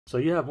So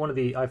you have one of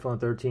the iPhone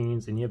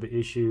 13s and you have an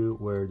issue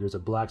where there's a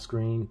black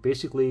screen.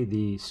 Basically,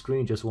 the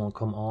screen just won't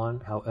come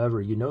on.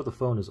 However, you know the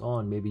phone is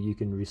on. Maybe you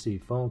can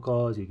receive phone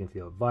calls, you can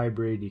feel it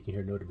vibrate, you can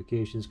hear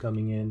notifications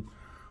coming in.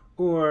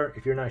 Or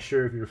if you're not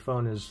sure if your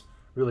phone is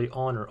really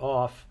on or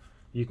off,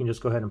 you can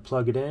just go ahead and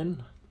plug it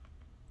in.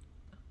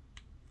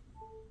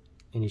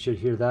 And you should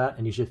hear that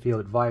and you should feel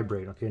it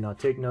vibrate. Okay, now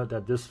take note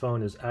that this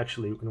phone is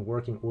actually in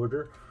working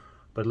order.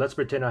 But let's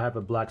pretend I have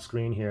a black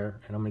screen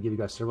here, and I'm going to give you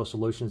guys several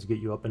solutions to get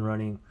you up and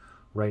running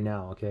right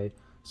now, okay?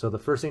 So the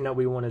first thing that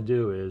we want to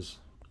do is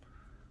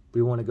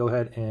we want to go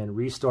ahead and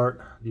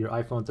restart your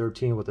iPhone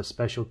 13 with a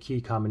special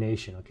key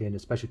combination, okay? And the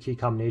special key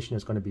combination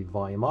is going to be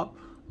volume up,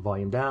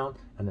 volume down,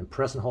 and then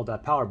press and hold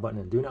that power button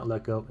and do not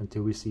let go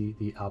until we see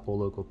the Apple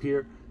logo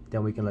appear.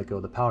 Then we can let go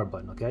of the power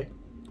button, okay?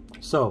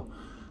 So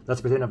let's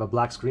pretend I have a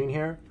black screen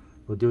here.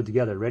 We'll do it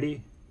together.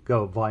 Ready?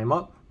 Go. Volume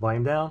up,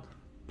 volume down.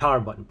 Power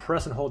button.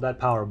 Press and hold that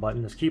power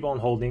button. Just keep on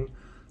holding.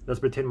 Let's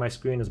pretend my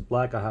screen is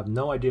black. I have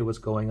no idea what's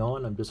going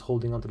on. I'm just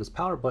holding onto this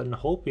power button,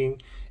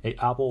 hoping a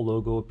Apple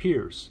logo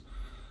appears.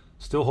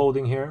 Still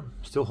holding here.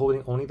 Still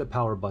holding only the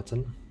power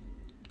button.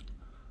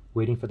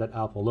 Waiting for that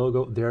Apple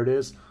logo. There it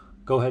is.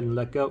 Go ahead and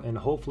let go, and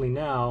hopefully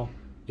now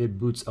it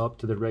boots up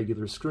to the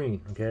regular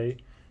screen. Okay.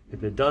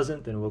 If it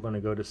doesn't, then we're going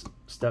to go to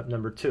step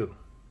number 2.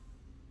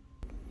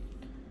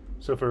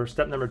 So for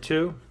step number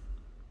 2.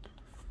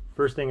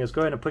 First thing is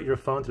go ahead and put your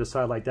phone to the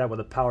side like that where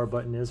the power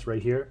button is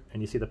right here.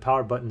 And you see the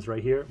power button's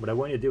right here. What I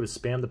want you to do is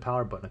spam the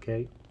power button,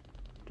 okay?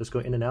 Just go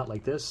in and out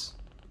like this.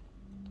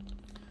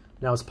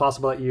 Now it's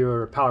possible that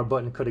your power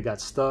button could have got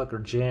stuck or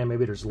jammed.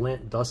 Maybe there's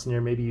lint, dust in there.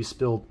 Maybe you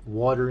spilled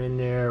water in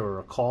there or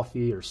a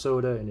coffee or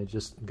soda and it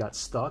just got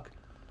stuck.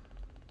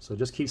 So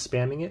just keep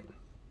spamming it.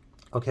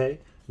 Okay,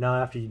 now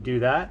after you do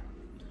that,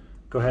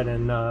 go ahead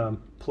and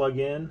plug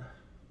in.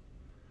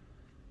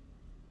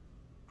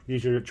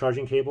 Use your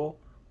charging cable.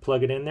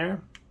 Plug it in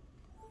there.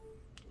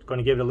 Going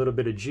to give it a little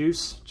bit of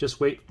juice. Just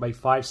wait like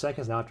 5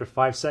 seconds. Now after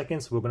 5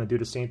 seconds, we're going to do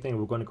the same thing.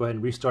 We're going to go ahead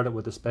and restart it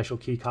with a special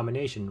key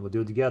combination. We'll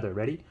do it together.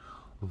 Ready?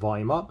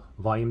 Volume up,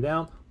 volume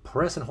down.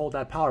 Press and hold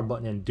that power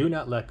button and do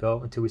not let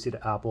go until we see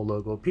the Apple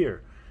logo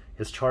appear.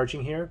 It's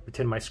charging here.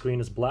 Pretend my screen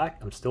is black.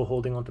 I'm still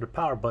holding onto the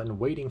power button,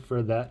 waiting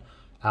for that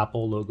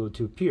Apple logo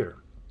to appear.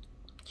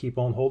 Keep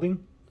on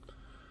holding.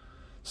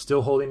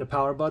 Still holding the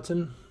power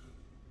button.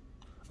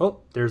 Oh,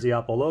 there's the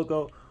Apple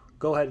logo.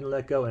 Go ahead and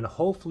let go, and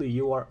hopefully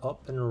you are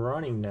up and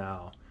running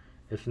now.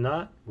 If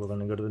not, we're going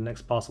to go to the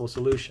next possible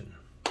solution.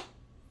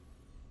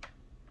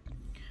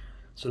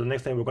 So the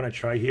next thing we're going to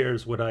try here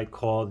is what I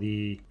call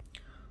the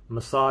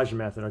massage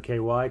method. Okay,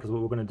 why? Because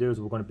what we're going to do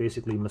is we're going to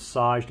basically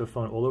massage the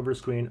phone all over the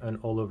screen and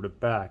all over the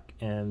back.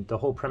 And the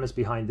whole premise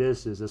behind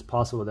this is it's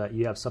possible that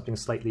you have something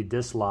slightly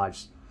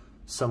dislodged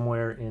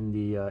somewhere in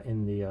the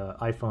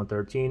iPhone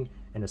 13,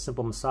 and a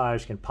simple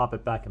massage can pop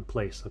it back in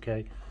place.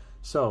 Okay,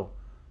 so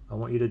I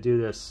want you to do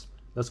this.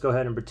 Let's go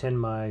ahead and pretend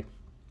my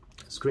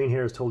screen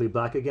here is totally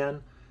black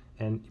again.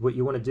 And what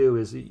you want to do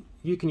is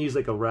you can use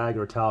like a rag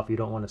or a towel if you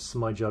don't want to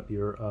smudge up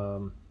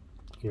your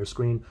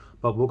screen.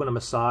 But we're going to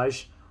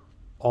massage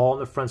all on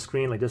the front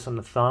screen like this on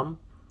the thumb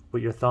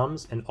with your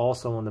thumbs, and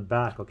also on the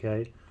back.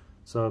 Okay,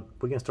 so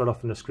we can start off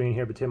from the screen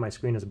here. Pretend my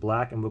screen is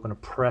black, and we're going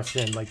to press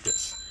in like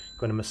this.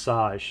 Going to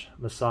massage.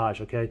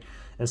 Okay.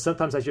 And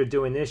sometimes as you're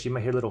doing this, you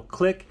might hear a little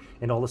click,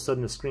 and all of a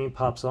sudden the screen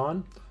pops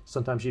on.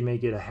 Sometimes you may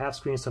get a half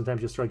screen.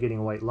 Sometimes you start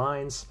getting white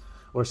lines,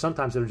 or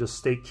sometimes it'll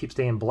just keep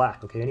staying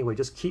black. Okay. Anyway,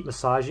 just keep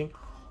massaging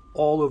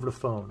all over the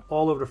phone,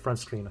 all over the front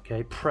screen.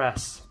 Okay.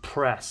 Press.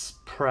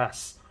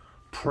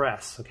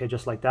 Okay,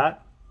 just like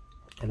that.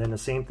 And then the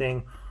same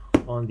thing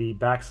on the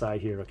back side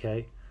here.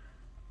 Okay.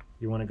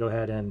 You want to go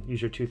ahead and use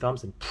your two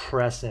thumbs and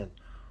press in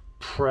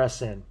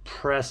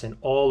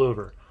all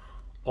over.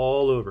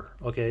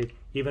 Okay,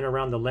 even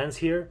around the lens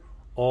here,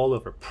 all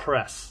over.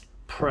 Press.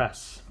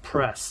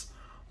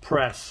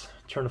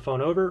 Turn the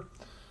phone over,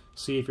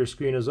 see if your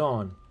screen is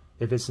on.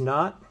 If it's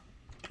not,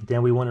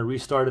 then we want to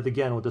restart it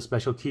again with a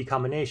special key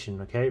combination.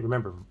 Okay,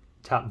 remember,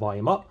 tap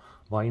volume up,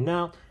 volume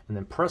down, and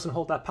then press and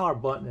hold that power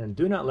button and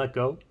do not let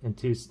go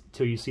until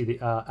you see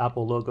the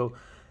Apple logo.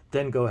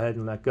 Then go ahead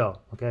and let go.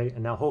 Okay,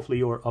 and now hopefully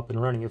you are up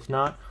and running. If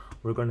not,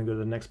 we're going to go to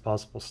the next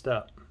possible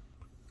step.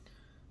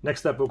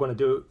 Next step we're going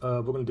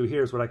to do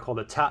here is what I call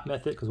the tap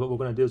method, because what we're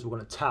going to do is we're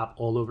going to tap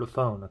all over the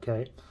phone.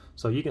 Okay,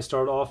 so you can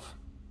start off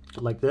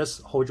like this,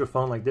 hold your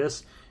phone like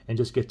this, and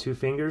just get 2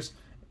 fingers.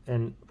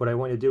 And what I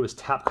want you to do is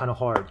tap kind of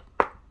hard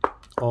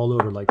all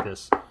over like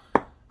this.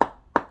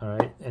 All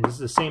right, and this is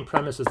the same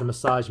premise as the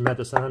massage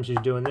method. Sometimes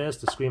you're doing this,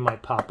 the screen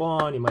might pop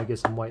on, you might get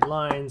some white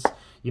lines,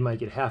 you might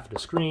get half of the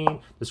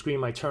screen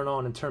might turn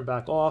on and turn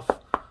back off.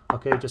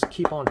 Okay, just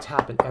keep on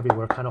tapping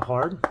everywhere kind of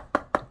hard.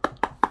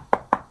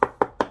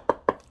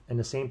 And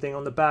the same thing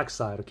on the back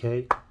side.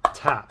 Okay,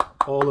 tap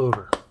all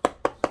over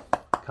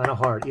kind of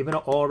hard, even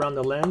all around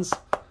the lens.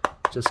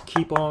 Just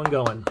keep on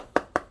going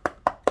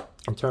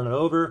and turn it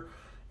over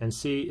and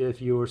see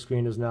if your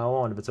screen is now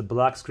on. If it's a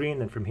black screen,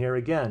 then from here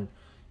again,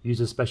 use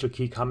a special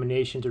key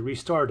combination to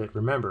restart it.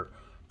 Remember,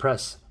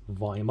 press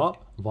volume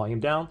up, volume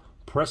down,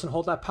 press and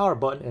hold that power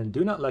button and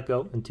do not let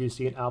go until you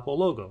see an Apple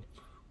logo.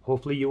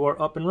 Hopefully you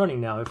are up and running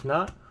now. If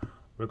not,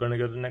 we're going to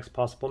go to the next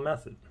possible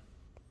method.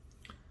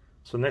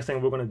 So the next thing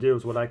we're going to do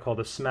is what I call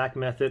the smack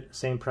method.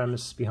 Same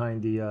premise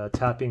behind the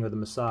tapping or the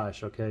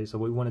massage, okay? So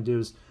what we want to do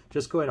is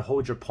just go ahead and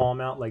hold your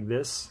palm out like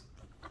this,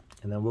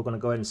 and then we're going to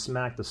go ahead and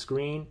smack the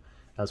screen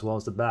as well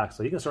as the back.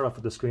 So you can start off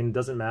with the screen, it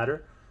doesn't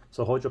matter.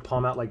 So hold your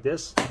palm out like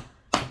this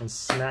and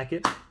smack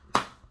it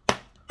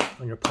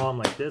on your palm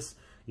like this.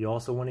 You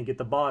also want to get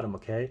the bottom,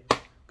 okay?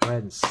 Go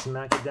ahead and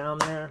smack it down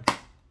there.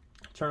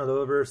 Turn it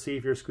over, see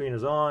if your screen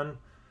is on.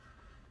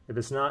 If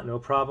it's not, no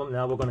problem.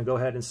 Now we're going to go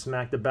ahead and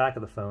smack the back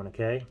of the phone,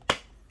 okay?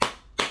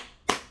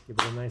 Give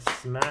it a nice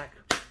smack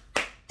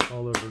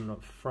all over the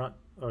front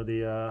or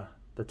the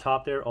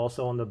top there,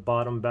 also on the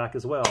bottom back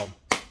as well.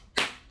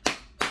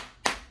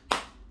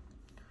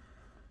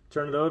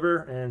 Turn it over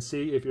and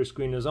see if your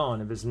screen is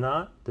on. If it's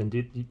not, then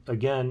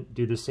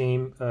do the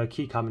same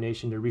key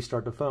combination to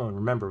restart the phone.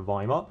 Remember,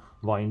 volume up,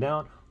 volume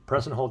down,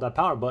 press and hold that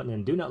power button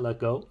and do not let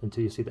go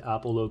until you see the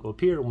Apple logo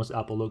appear. Once the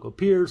Apple logo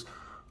appears,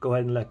 go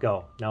ahead and let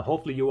go. Now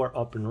hopefully you are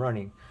up and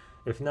running.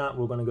 If not,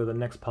 we're going to go to the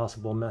next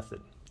possible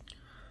method.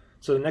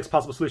 So the next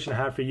possible solution I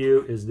have for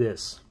you is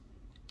this.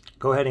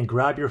 Go ahead and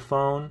grab your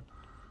phone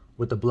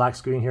with the black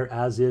screen here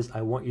as is.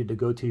 I want you to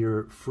go to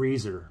your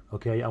freezer,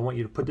 okay? I want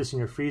you to put this in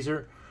your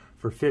freezer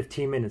for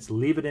 15 minutes.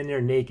 Leave it in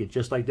there naked,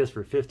 just like this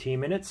for 15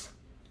 minutes.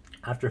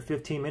 After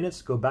 15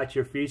 minutes, go back to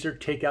your freezer,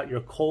 take out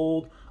your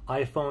cold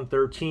iPhone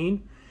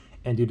 13,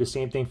 and do the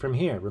same thing from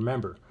here.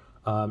 Remember,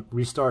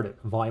 restart it.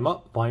 Volume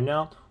up, volume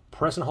down,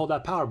 press and hold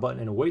that power button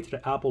and wait till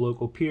the Apple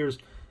logo appears.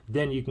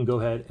 Then you can go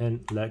ahead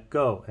and let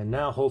go. And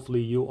now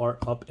hopefully you are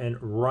up and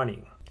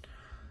running.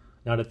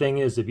 Now the thing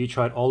is, if you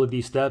tried all of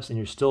these steps and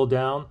you're still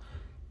down,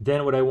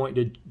 then what I want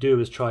you to do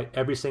is try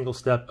every single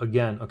step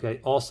again, okay?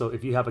 Also,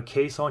 if you have a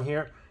case on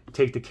here,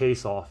 take the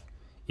case off.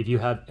 If you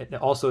have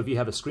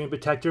a screen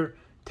protector,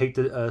 take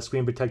the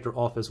screen protector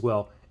off as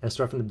well, and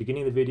start from the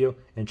beginning of the video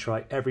and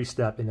try every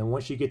step. And then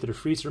once you get to the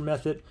freezer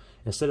method,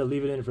 instead of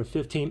leaving it in for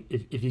 15,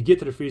 if you get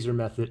to the freezer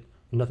method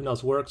and nothing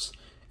else works,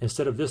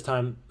 instead of this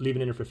time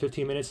leaving it in there for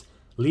 15 minutes,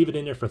 leave it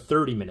in there for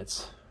 30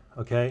 minutes,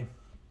 okay?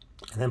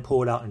 And then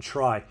pull it out and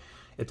try.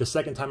 If the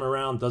second time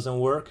around doesn't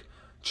work,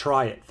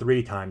 try it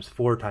 3 times,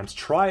 4 times,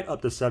 try it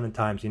up to 7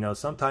 times. You know,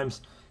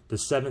 sometimes the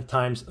 7th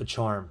time's a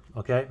charm,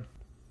 okay?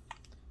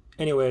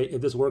 Anyway,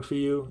 if this worked for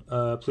you,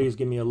 please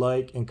give me a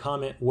like and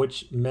comment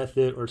which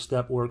method or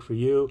step worked for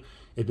you.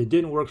 If it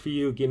didn't work for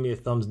you, give me a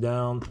thumbs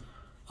down.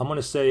 I'm going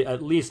to say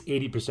at least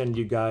 80% of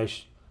you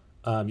guys,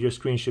 your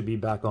screen should be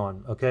back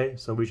on, okay?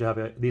 So we should have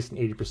at least an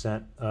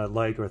 80%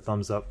 like or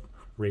thumbs up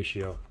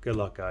ratio. Good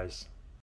luck, guys.